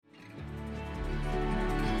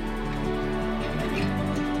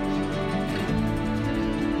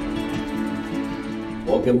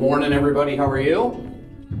Well, good morning, everybody. How are you?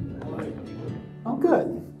 Oh,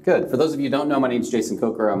 good. Good. For those of you who don't know, my name is Jason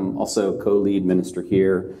Coker. I'm also co-lead minister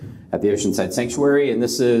here at the Oceanside Sanctuary, and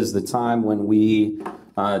this is the time when we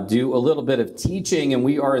do a little bit of teaching, and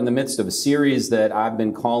we are in the midst of a series that I've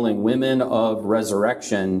been calling Women of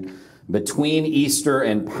Resurrection. Between Easter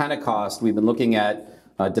and Pentecost, we've been looking at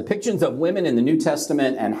depictions of women in the New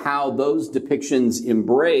Testament and how those depictions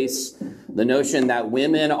embrace the notion that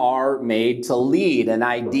women are made to lead, an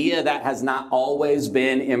idea that has not always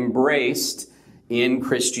been embraced in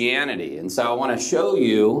Christianity. And so I want to show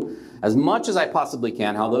you, as much as I possibly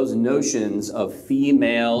can, how those notions of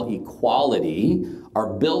female equality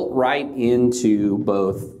are built right into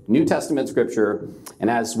both New Testament scripture and,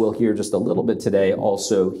 as we'll hear just a little bit today,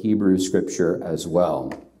 also Hebrew scripture as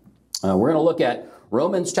well. We're going to look at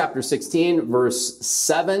Romans chapter 16, verse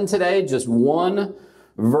 7 today, just one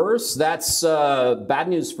verse. That's bad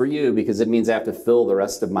news for you, because it means I have to fill the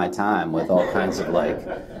rest of my time with all kinds of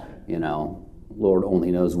Lord only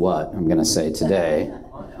knows what I'm going to say today.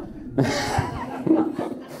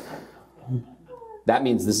 That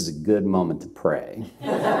means this is a good moment to pray.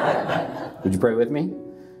 Would you pray with me?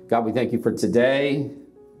 God, we thank you for today,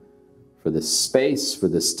 for this space, for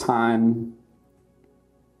this time,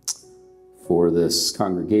 for this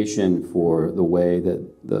congregation, for the way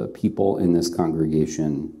that the people in this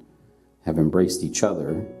congregation have embraced each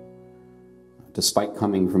other, despite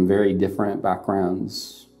coming from very different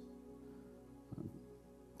backgrounds,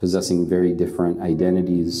 possessing very different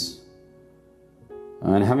identities,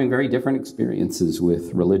 and having very different experiences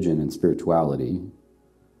with religion and spirituality.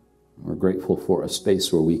 We're grateful for a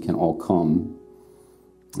space where we can all come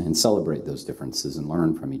and celebrate those differences and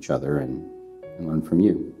learn from each other and learn from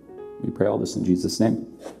you. We pray all this in Jesus'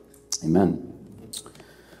 name. Amen.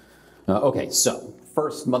 Okay, so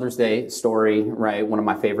first Mother's Day story, right? One of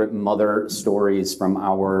my favorite mother stories from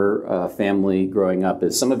our family growing up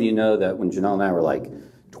is, some of you know that when Janelle and I were like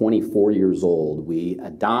 24 years old, we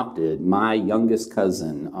adopted my youngest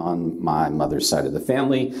cousin on my mother's side of the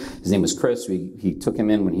family. His name was Chris. He took him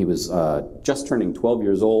in when he was just turning 12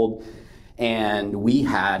 years old. And we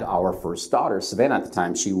had our first daughter, Savannah, at the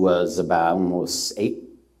time. She was about almost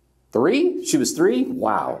 3? She was 3?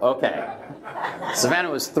 Wow, okay. Savannah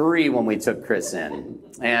was 3 when we took Chris in.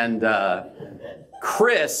 And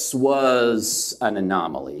Chris was an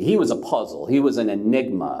anomaly. He was a puzzle. He was an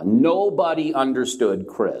enigma. Nobody understood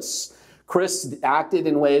Chris. Chris acted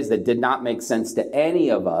in ways that did not make sense to any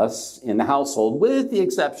of us in the household, with the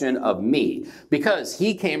exception of me, because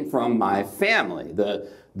he came from my family, the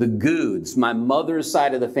Goods, my mother's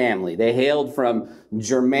side of the family. They hailed from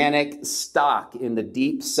Germanic stock in the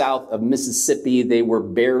deep south of Mississippi. They were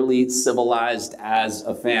barely civilized as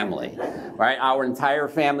a family, right? Our entire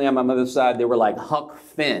family on my mother's side, they were like Huck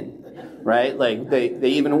Finn, right? Like they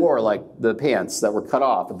even wore like the pants that were cut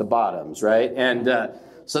off at the bottoms, right? And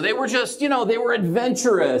so they were just, they were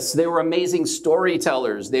adventurous. They were amazing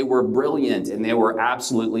storytellers. They were brilliant, and they were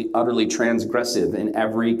absolutely, utterly transgressive in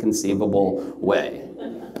every conceivable way.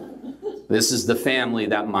 This is the family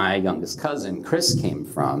that my youngest cousin, Chris, came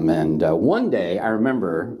from. And one day, I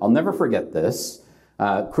remember, I'll never forget this,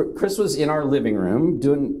 Chris was in our living room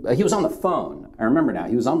he was on the phone. I remember now,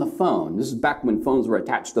 he was on the phone. This is back when phones were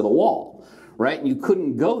attached to the wall, right? And you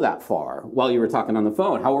couldn't go that far while you were talking on the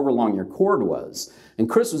phone, however long your cord was. And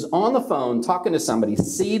Chris was on the phone talking to somebody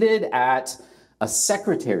seated at a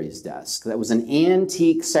secretary's desk. That was an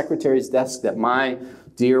antique secretary's desk that my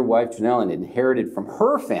dear wife, Janelle, had inherited from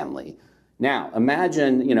her family. Now,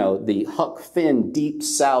 imagine, the Huck Finn, deep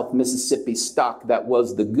south Mississippi stock that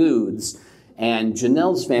was the Goods, and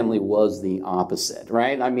Janelle's family was the opposite,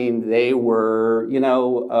 right? I mean, they were,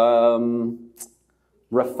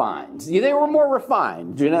 refined. They were more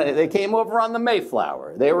refined. They came over on the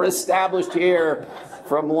Mayflower. They were established here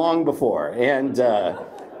from long before. And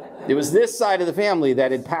it was this side of the family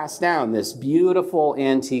that had passed down this beautiful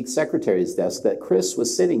antique secretary's desk that Chris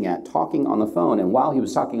was sitting at, talking on the phone. And while he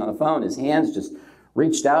was talking on the phone, his hands just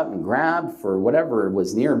reached out and grabbed for whatever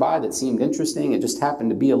was nearby that seemed interesting. It just happened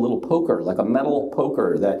to be a little poker, like a metal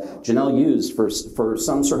poker that Janelle used for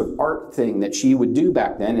some sort of art thing that she would do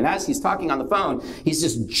back then. And as he's talking on the phone, he's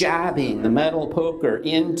just jabbing the metal poker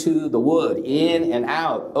into the wood, in and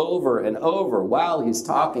out, over and over, while he's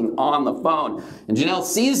talking on the phone. And Janelle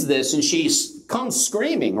sees this, and she comes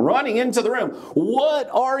screaming, running into the room. "What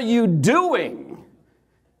are you doing?"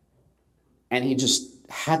 And he just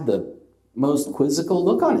had the most quizzical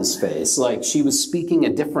look on his face, like she was speaking a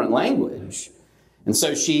different language. And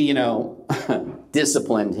so she,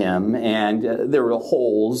 disciplined him, and there were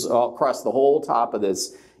holes all across the whole top of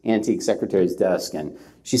this antique secretary's desk, and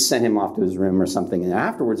she sent him off to his room or something. And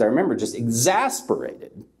afterwards, I remember just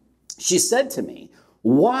exasperated. She said to me,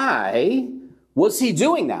 why was he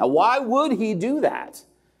doing that? Why would he do that?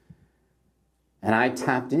 And I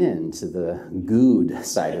tapped into the good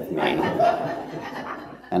side of me.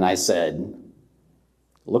 And I said,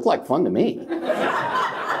 looked like fun to me.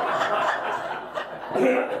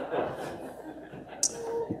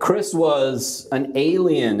 Chris was an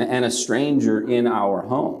alien and a stranger in our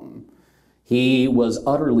home. He was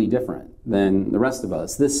utterly different than the rest of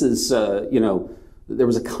us. This is, there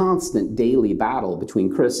was a constant daily battle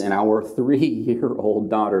between Chris and our 3-year-old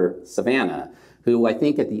daughter, Savannah, who I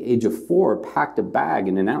think at the age of 4 packed a bag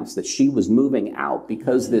and announced that she was moving out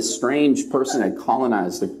because this strange person had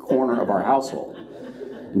colonized the corner of our household.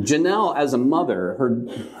 And Janelle, as a mother,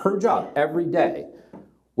 her job every day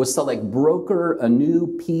was to broker a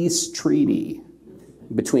new peace treaty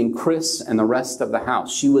between Chris and the rest of the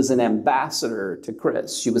house. She was an ambassador to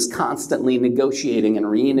Chris. She was constantly negotiating and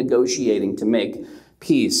renegotiating to make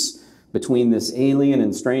peace between this alien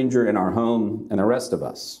and stranger in our home and the rest of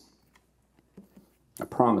us. I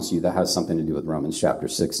promise you that has something to do with Romans chapter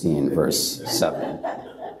 16, verse 7.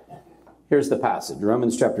 Here's the passage,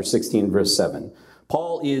 Romans chapter 16, verse 7.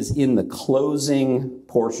 Paul is in the closing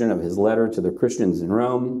portion of his letter to the Christians in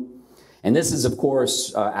Rome. And this is, of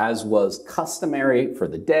course, as was customary for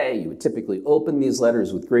the day. You would typically open these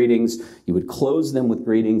letters with greetings. You would close them with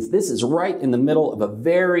greetings. This is right in the middle of a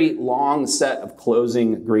very long set of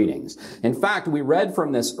closing greetings. In fact, we read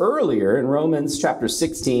from this earlier in Romans chapter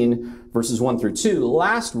 16, verses 1 through 2.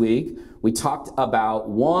 Last week, we talked about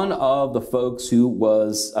one of the folks who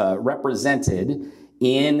was represented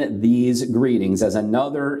in these greetings as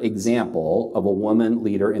another example of a woman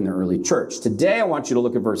leader in the early church. Today, I want you to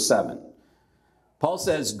look at verse 7. Paul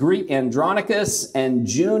says, greet Andronicus and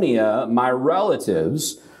Junia, my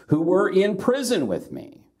relatives, who were in prison with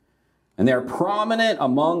me. And they're prominent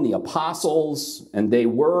among the apostles, and they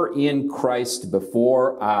were in Christ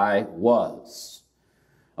before I was.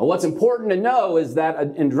 Now, what's important to know is that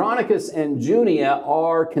Andronicus and Junia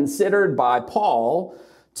are considered by Paul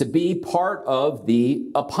to be part of the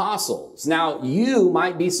apostles. Now, you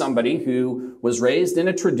might be somebody who was raised in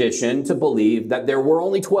a tradition to believe that there were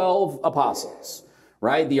only 12 apostles,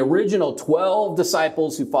 right? The original 12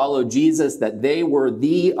 disciples who followed Jesus, that they were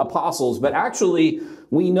the apostles. But actually,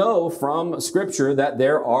 we know from Scripture that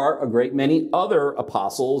there are a great many other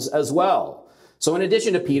apostles as well. So in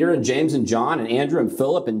addition to Peter and James and John and Andrew and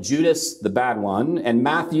Philip and Judas, the bad one, and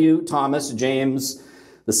Matthew, Thomas, James,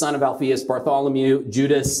 the son of Alphaeus, Bartholomew,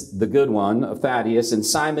 Judas, the good one, of Thaddeus, and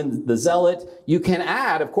Simon the Zealot, you can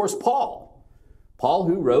add, of course, Paul. Paul,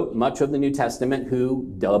 who wrote much of the New Testament,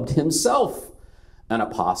 who dubbed himself an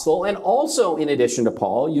apostle. And also, in addition to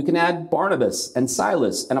Paul, you can add Barnabas and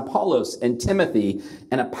Silas and Apollos and Timothy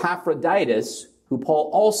and Epaphroditus, who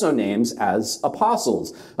Paul also names as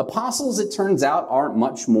apostles. Apostles, it turns out, are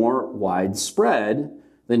much more widespread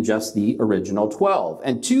than just the original 12.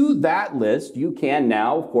 And to that list, you can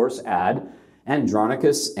now, of course, add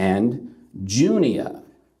Andronicus and Junia.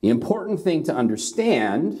 The important thing to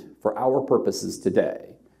understand for our purposes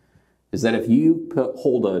today is that if you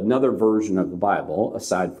hold another version of the Bible,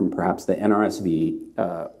 aside from perhaps the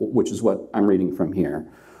NRSV, which is what I'm reading from here,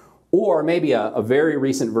 or maybe a very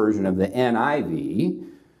recent version of the NIV,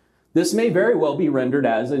 this may very well be rendered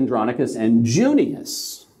as Andronicus and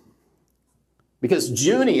Junius. Because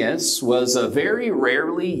Junius was a very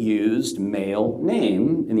rarely used male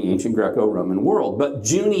name in the ancient Greco-Roman world, but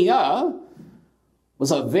Junia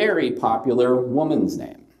was a very popular woman's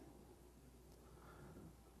name.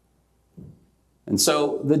 And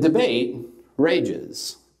so the debate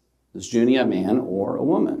rages. Is Junia a man or a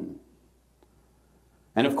woman?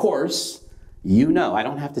 And of course, you know, I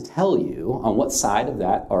don't have to tell you on what side of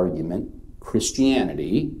that argument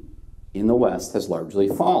Christianity in the West has largely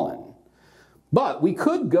fallen. But we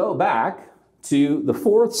could go back to the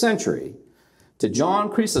 4th century, to John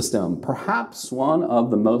Chrysostom, perhaps one of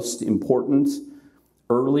the most important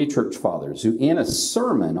early church fathers, who in a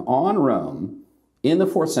sermon on Rome in the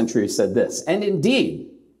 4th century said this, and indeed,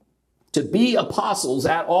 to be apostles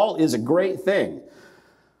at all is a great thing.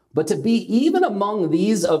 But to be even among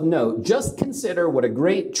these of note, just consider what a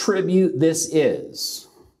great tribute this is.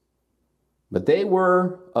 But they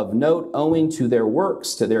were of note owing to their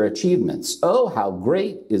works, to their achievements. Oh, how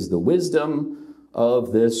great is the wisdom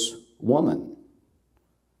of this woman,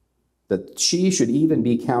 that she should even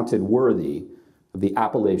be counted worthy of the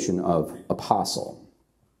appellation of apostle.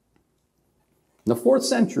 In the 4th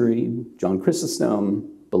century, John Chrysostom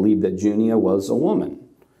believed that Junia was a woman.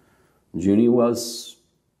 Junia was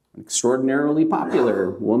an extraordinarily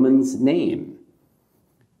popular woman's name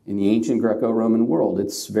in the ancient Greco-Roman world.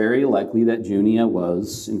 It's very likely that Junia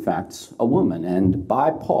was, in fact, a woman, and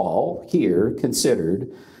by Paul here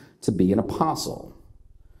considered to be an apostle.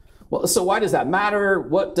 Well, so why does that matter?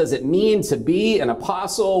 What does it mean to be an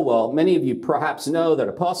apostle? Well, many of you perhaps know that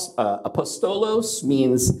apostolos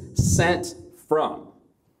means sent from.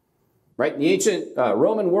 Right? In the ancient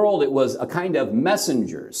Roman world, it was a kind of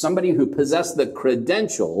messenger, somebody who possessed the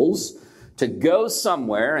credentials to go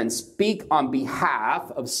somewhere and speak on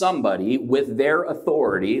behalf of somebody with their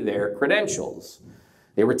authority, their credentials.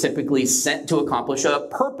 They were typically sent to accomplish a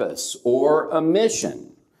purpose or a mission.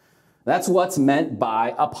 That's what's meant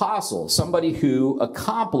by apostle, somebody who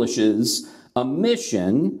accomplishes a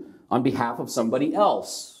mission on behalf of somebody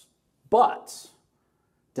else. But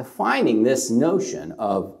defining this notion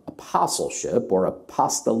of apostleship or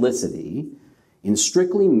apostolicity in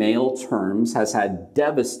strictly male terms has had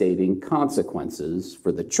devastating consequences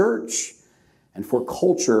for the church and for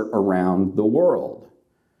culture around the world.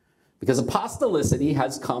 Because apostolicity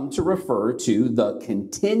has come to refer to the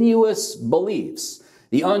continuous beliefs,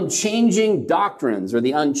 the unchanging doctrines, or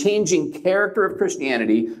the unchanging character of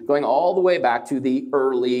Christianity going all the way back to the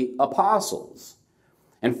early apostles.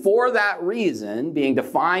 And for that reason, being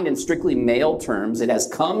defined in strictly male terms, it has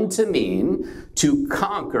come to mean to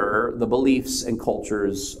conquer the beliefs and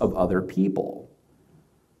cultures of other people,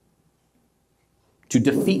 to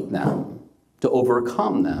defeat them, to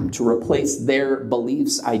overcome them, to replace their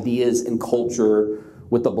beliefs, ideas, and culture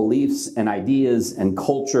with the beliefs and ideas and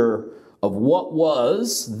culture of what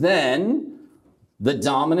was then the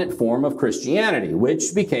dominant form of Christianity,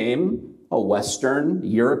 which became a Western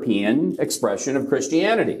European expression of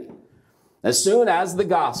Christianity. As soon as the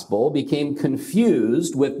gospel became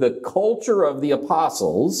confused with the culture of the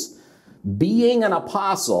apostles, being an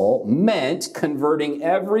apostle meant converting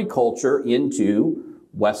every culture into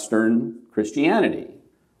Western Christianity.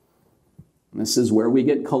 And this is where we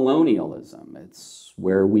get colonialism. It's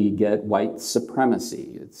where we get white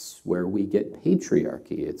supremacy. It's where we get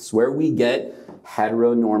patriarchy. It's where we get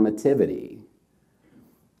heteronormativity.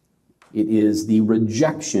 It is the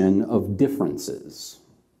rejection of differences.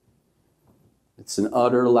 It's an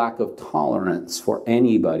utter lack of tolerance for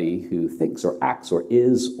anybody who thinks or acts or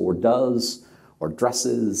is or does or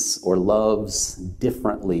dresses or loves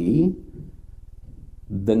differently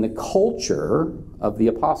than the culture of the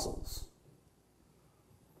apostles.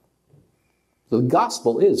 So the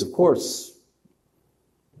gospel is, of course,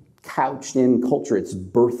 couched in culture. It's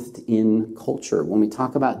birthed in culture. When we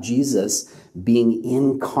talk about Jesus being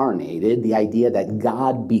incarnated, the idea that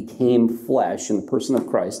God became flesh in the person of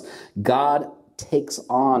Christ, God takes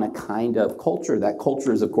on a kind of culture. That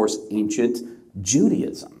culture is, of course, ancient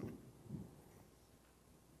Judaism.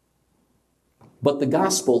 But the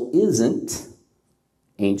gospel isn't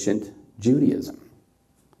ancient Judaism.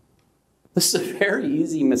 This is a very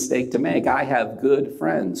easy mistake to make. I have good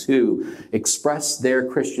friends who express their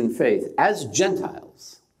Christian faith as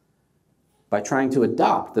Gentiles by trying to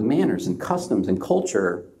adopt the manners and customs and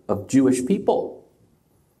culture of Jewish people.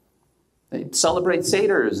 They celebrate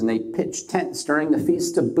seders and they pitch tents during the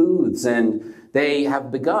Feast of Booths, and they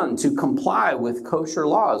have begun to comply with kosher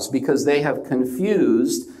laws because they have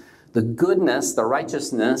confused the goodness, the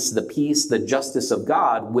righteousness, the peace, the justice of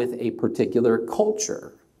God with a particular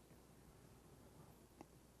culture.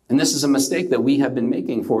 And this is a mistake that we have been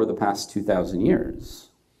making for the past 2,000 years.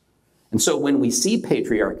 And so when we see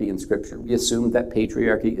patriarchy in Scripture, we assume that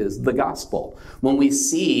patriarchy is the gospel. When we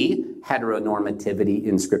see heteronormativity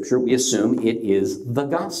in Scripture, we assume it is the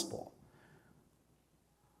gospel.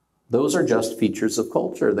 Those are just features of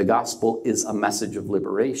culture. The gospel is a message of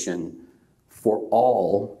liberation for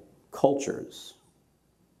all cultures.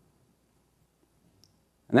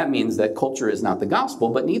 And that means that culture is not the gospel,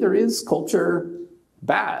 but neither is culture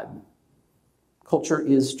bad. Culture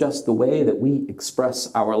is just the way that we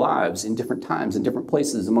express our lives in different times, in different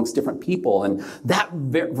places, amongst different people. And that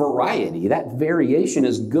variety, that variation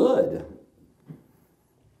is good.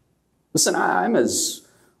 Listen, I'm as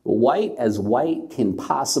white can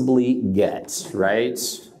possibly get, right?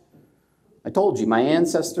 I told you, my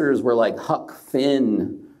ancestors were like Huck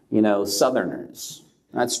Finn, Southerners.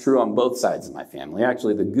 That's true on both sides of my family.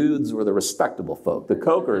 Actually, the Goods were the respectable folk. The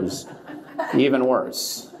Cokers, even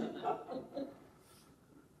worse.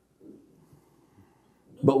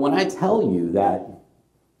 But when I tell you that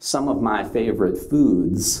some of my favorite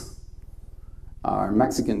foods are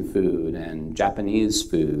Mexican food and Japanese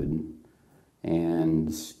food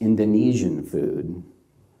and Indonesian food,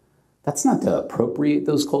 that's not to appropriate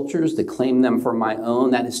those cultures, to claim them for my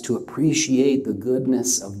own. That is to appreciate the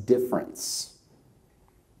goodness of difference.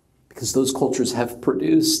 Because those cultures have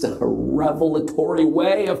produced a revelatory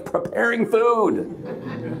way of preparing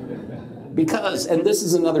food. Because, and this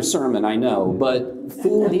is another sermon, I know, but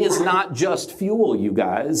food is not just fuel, you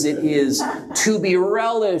guys. It is to be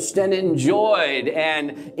relished and enjoyed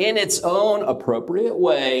and, in its own appropriate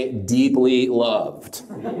way, deeply loved.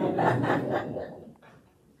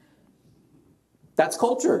 That's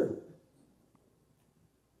culture.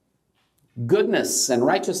 Goodness and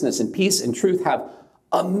righteousness and peace and truth have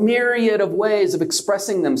a myriad of ways of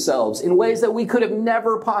expressing themselves in ways that we could have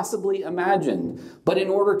never possibly imagined. But in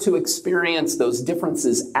order to experience those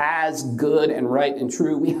differences as good and right and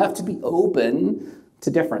true, we have to be open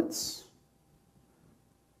to difference.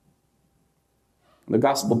 The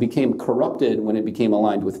gospel became corrupted when it became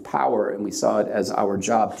aligned with power, and we saw it as our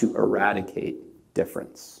job to eradicate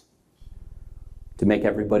difference, to make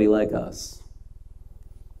everybody like us.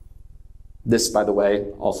 This, by the way,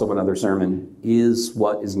 also another sermon, is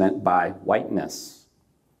what is meant by whiteness.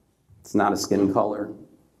 It's not a skin color.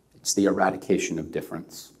 It's the eradication of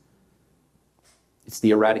difference. It's the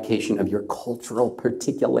eradication of your cultural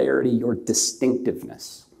particularity, your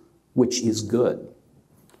distinctiveness, which is good.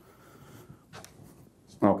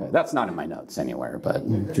 Okay, that's not in my notes anywhere,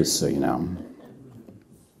 but just so you know.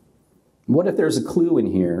 What if there's a clue in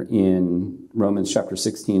here in Romans chapter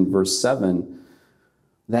 16, verse 7,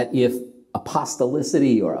 that if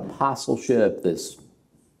apostolicity or apostleship, this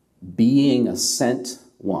being a sent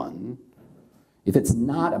one, if it's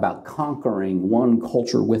not about conquering one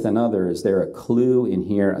culture with another, is there a clue in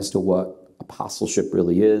here as to what apostleship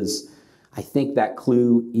really is? I think that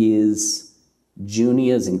clue is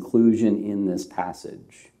Junia's inclusion in this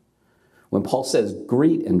passage. When Paul says,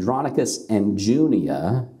 greet Andronicus and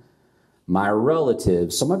Junia, my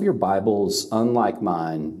relatives, some of your Bibles, unlike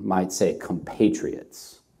mine, might say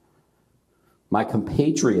compatriots. My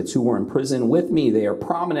compatriots who were in prison with me, they are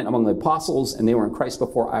prominent among the apostles, and they were in Christ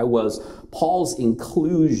before I was. Paul's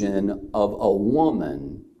inclusion of a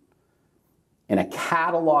woman in a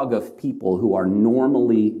catalog of people who are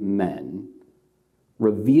normally men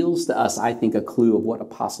reveals to us, I think, a clue of what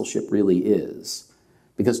apostleship really is.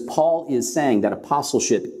 Because Paul is saying that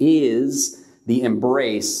apostleship is the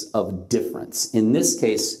embrace of difference. In this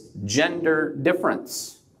case, gender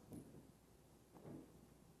difference.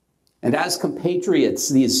 And as compatriots,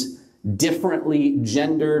 these differently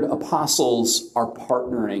gendered apostles are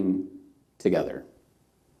partnering together.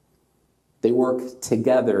 They work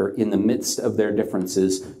together in the midst of their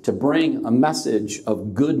differences to bring a message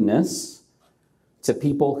of goodness to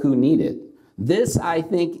people who need it. This, I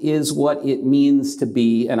think, is what it means to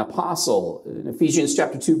be an apostle. In Ephesians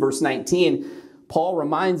chapter 2, verse 19, Paul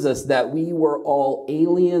reminds us that we were all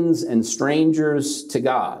aliens and strangers to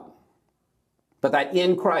God, but that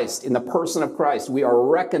in Christ, in the person of Christ, we are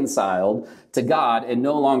reconciled to God and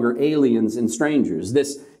no longer aliens and strangers.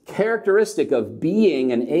 This characteristic of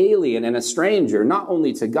being an alien and a stranger, not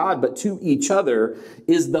only to God, but to each other,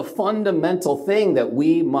 is the fundamental thing that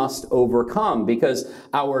we must overcome, because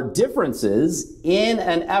our differences, in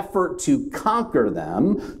an effort to conquer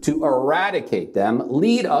them, to eradicate them,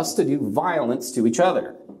 lead us to do violence to each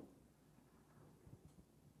other.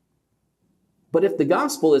 But if the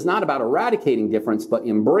gospel is not about eradicating difference, but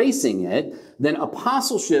embracing it, then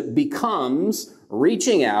apostleship becomes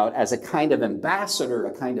reaching out as a kind of ambassador,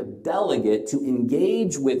 a kind of delegate to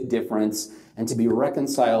engage with difference and to be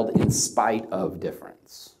reconciled in spite of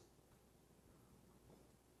difference.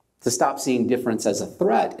 To stop seeing difference as a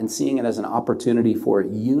threat and seeing it as an opportunity for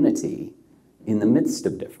unity in the midst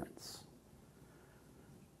of difference.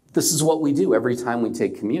 This is what we do every time we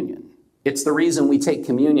take communion. It's the reason we take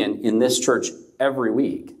communion in this church every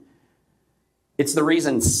week. It's the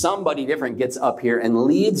reason somebody different gets up here and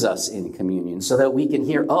leads us in communion so that we can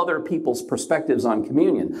hear other people's perspectives on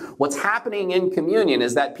communion. What's happening in communion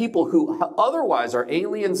is that people who otherwise are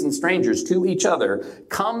aliens and strangers to each other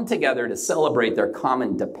come together to celebrate their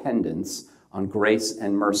common dependence on grace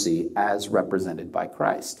and mercy as represented by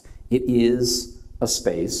Christ. It is a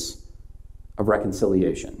space of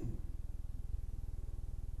reconciliation.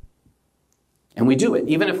 And we do it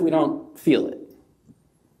even if we don't feel it.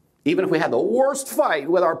 Even if we had the worst fight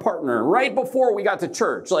with our partner right before we got to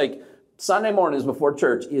church, like Sunday mornings before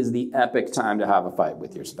church is the epic time to have a fight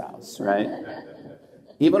with your spouse, right?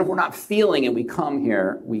 Even if we're not feeling it, we come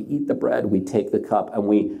here, we eat the bread, we take the cup, and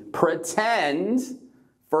we pretend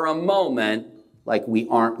for a moment like we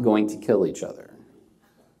aren't going to kill each other.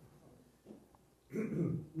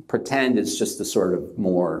 Pretend is just a sort of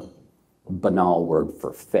more banal word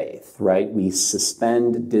for faith, right? We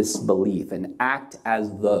suspend disbelief and act as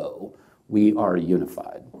though we are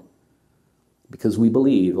unified because we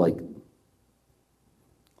believe, like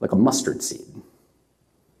like a mustard seed,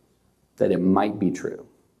 that it might be true.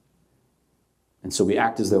 And so we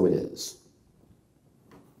act as though it is.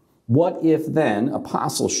 What if then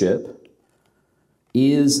apostleship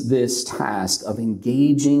is this task of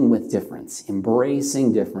engaging with difference,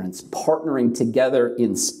 embracing difference, partnering together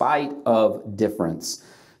in spite of difference,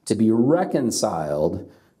 to be reconciled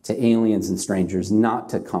to aliens and strangers, not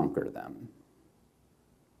to conquer them?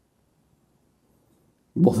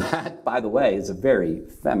 Well, that, by the way, is a very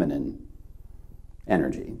feminine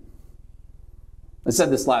energy. I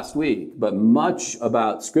said this last week, but much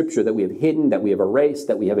about Scripture that we have hidden, that we have erased,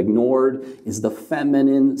 that we have ignored, is the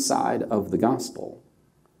feminine side of the gospel.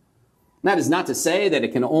 That is not to say that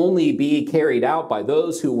it can only be carried out by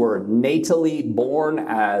those who were natally born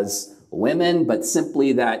as women, but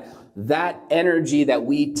simply that energy that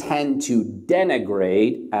we tend to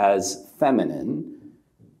denigrate as feminine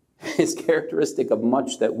is characteristic of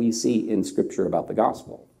much that we see in Scripture about the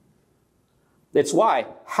gospel. It's why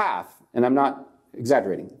half, and I'm not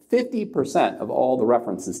exaggerating, 50% of all the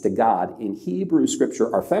references to God in Hebrew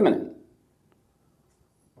Scripture are feminine.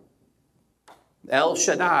 El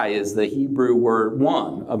Shaddai is the Hebrew word,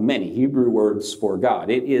 one of many Hebrew words for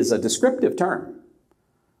God. It is a descriptive term.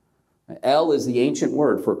 El is the ancient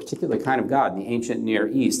word for a particular kind of God in the ancient Near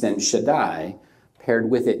East, and Shaddai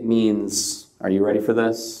paired with it means, are you ready for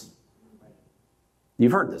this?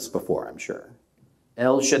 You've heard this before, I'm sure.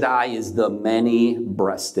 El Shaddai is the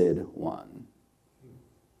many-breasted one.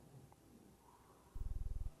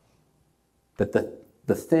 That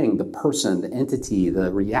the thing, the person, the entity,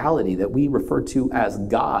 the reality that we refer to as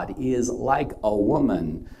God is like a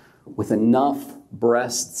woman with enough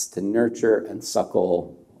breasts to nurture and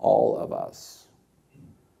suckle all of us.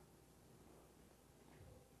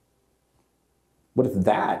 What if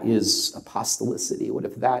that is apostolicity? What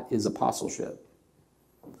if that is apostleship?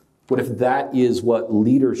 What if that is what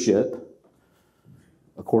leadership,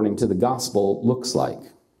 according to the gospel, looks like?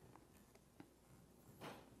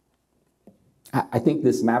 I think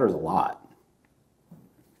this matters a lot.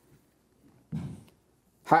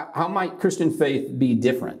 How might Christian faith be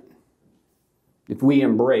different if we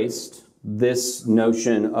embraced this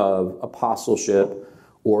notion of apostleship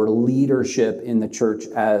or leadership in the church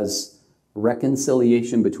as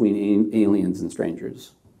reconciliation between aliens and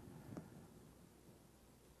strangers?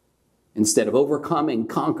 Instead of overcoming,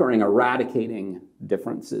 conquering, eradicating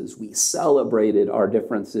differences, we celebrated our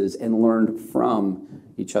differences and learned from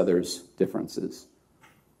each other's differences.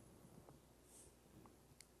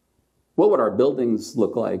 What would our buildings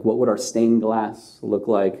look like? What would our stained glass look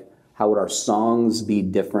like? How would our songs be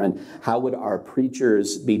different? How would our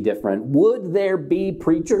preachers be different? Would there be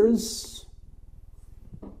preachers?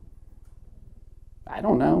 I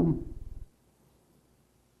don't know.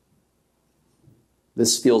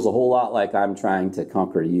 This feels a whole lot like I'm trying to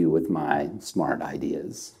conquer you with my smart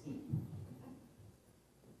ideas,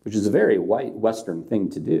 which is a very white Western thing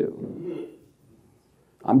to do.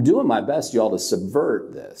 I'm doing my best, y'all, to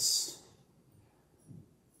subvert this.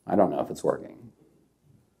 I don't know if it's working.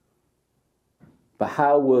 But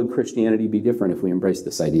how would Christianity be different if we embrace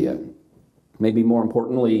this idea? Maybe more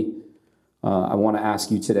importantly, I want to ask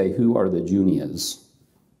you today, who are the Junias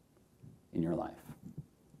in your life?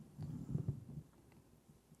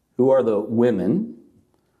 Who are the women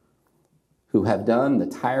who have done the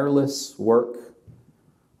tireless work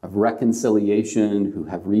of reconciliation, who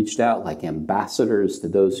have reached out like ambassadors to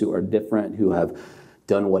those who are different, who have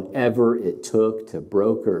done whatever it took to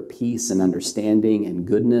broker peace and understanding and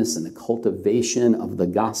goodness and the cultivation of the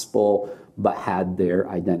gospel, but had their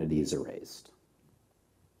identities erased?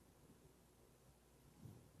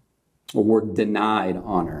 Or were denied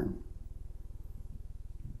honor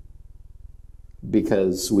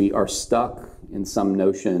because we are stuck in some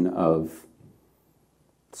notion of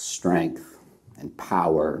strength and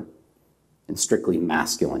power in strictly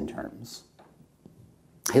masculine terms.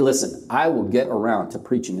 Hey, listen, I will get around to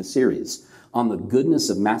preaching a series on the goodness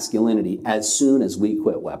of masculinity as soon as we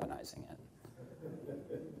quit weaponizing it.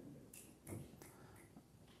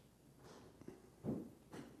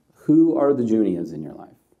 Who are the Junias in your life?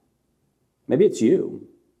 Maybe it's you.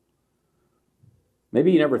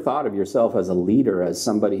 Maybe you never thought of yourself as a leader, as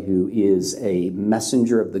somebody who is a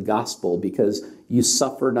messenger of the gospel because you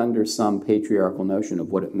suffered under some patriarchal notion of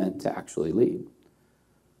what it meant to actually lead.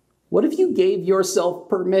 What if you gave yourself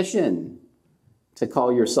permission to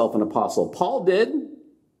call yourself an apostle? Paul did.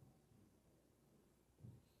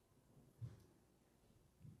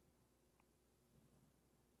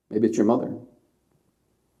 Maybe it's your mother.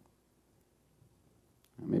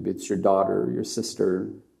 Maybe it's your daughter, your sister.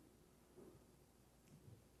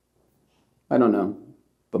 I don't know.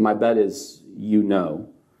 But my bet is you know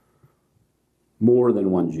more than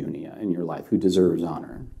one Junia in your life who deserves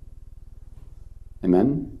honor.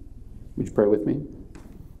 Amen? Would you pray with me?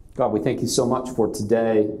 God, we thank you so much for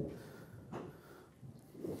today,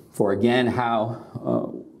 for again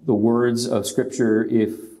how the words of Scripture,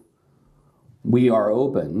 if we are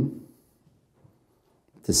open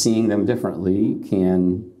to seeing them differently,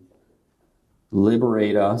 can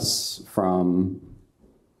liberate us from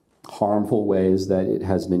harmful ways that it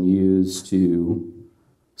has been used to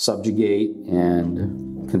subjugate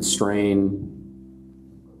and constrain.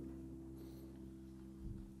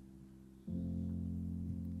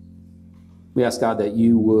 We ask, God, that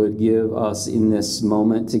you would give us in this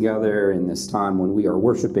moment together, in this time when we are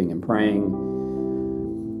worshiping and praying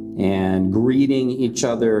and greeting each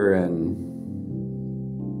other and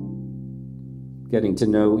getting to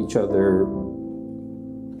know each other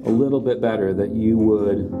a little bit better, that you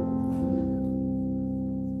would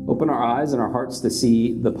open our eyes and our hearts to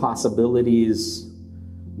see the possibilities,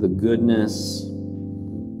 the goodness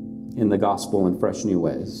in the gospel in fresh new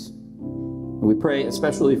ways. And we pray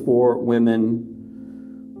especially for women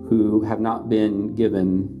who have not been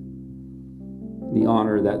given the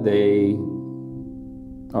honor that they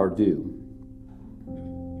are due.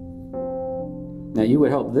 Now, you would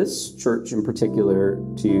help this church in particular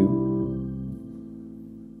to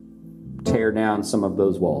tear down some of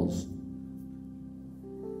those walls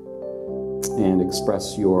and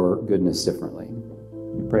express your goodness differently.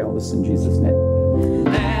 We pray all this in Jesus' name.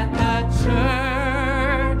 Let the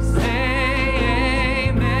church say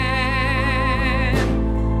amen.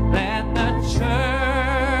 Let the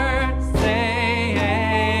church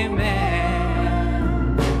say amen.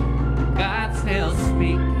 God's still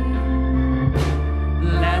speaking.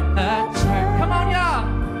 Let the church, come on y'all,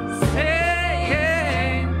 say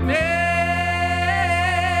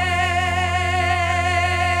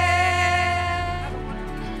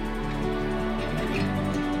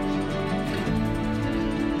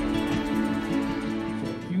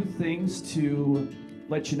to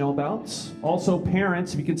let you know about. Also,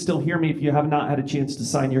 parents, if you can still hear me, if you have not had a chance to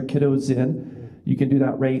sign your kiddos in, you can do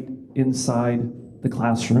that right inside the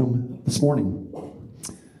classroom this morning.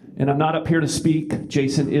 And I'm not up here to speak.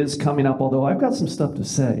 Jason is coming up, although I've got some stuff to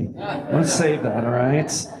say. Let's save that, all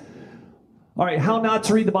right? All right, How Not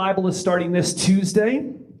to Read the Bible is starting this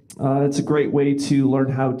Tuesday. It's a great way to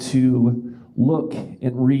learn how to look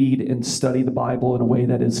and read and study the Bible in a way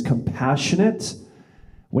that is compassionate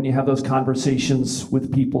when you have those conversations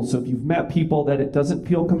with people. So if you've met people that it doesn't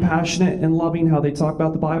feel compassionate and loving how they talk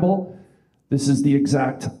about the Bible, this is the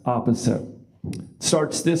exact opposite. It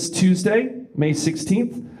starts this Tuesday, May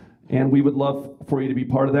 16th, and we would love for you to be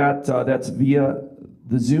part of that. That's via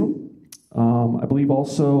the Zoom. I believe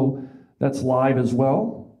also that's live as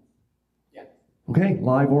well. Yeah. Okay,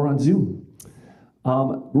 live or on Zoom.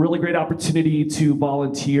 Really great opportunity to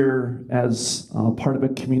volunteer as part of a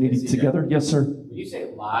community together. Yes, sir. When you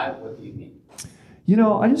say live, what do you mean? You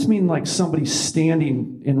know, I just mean like somebody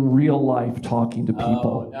standing in real life talking to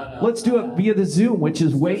people. No, Let's do it via the Zoom, which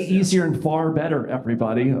is way easier and far better,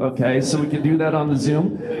 everybody. Okay, so we can do that on the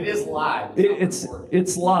Zoom. But it is live.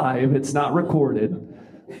 It's live. It's not recorded.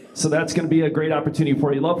 So that's going to be a great opportunity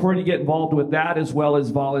for you. Love for you to get involved with that, as well as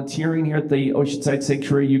volunteering here at the Oceanside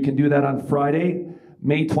Sanctuary. You can do that on Friday,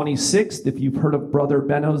 May 26th. If you've heard of Brother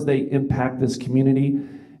Benno's, they impact this community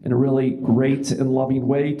in a really great and loving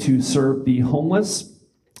way to serve the homeless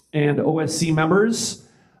and OSC members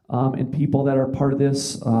and people that are part of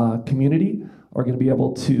this community are going to be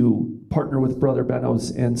able to partner with Brother Benno's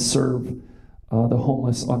and serve the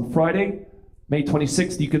homeless on Friday, May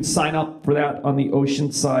 26th. You can sign up for that on the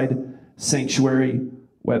Oceanside Sanctuary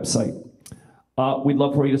website. We'd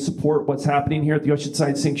love for you to support what's happening here at the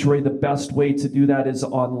Oceanside Sanctuary. The best way to do that is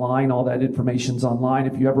online. All that information's online.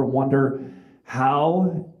 If you ever wonder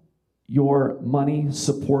how your money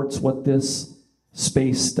supports what this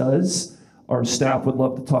space does, our staff would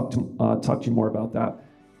love to talk to you more about that.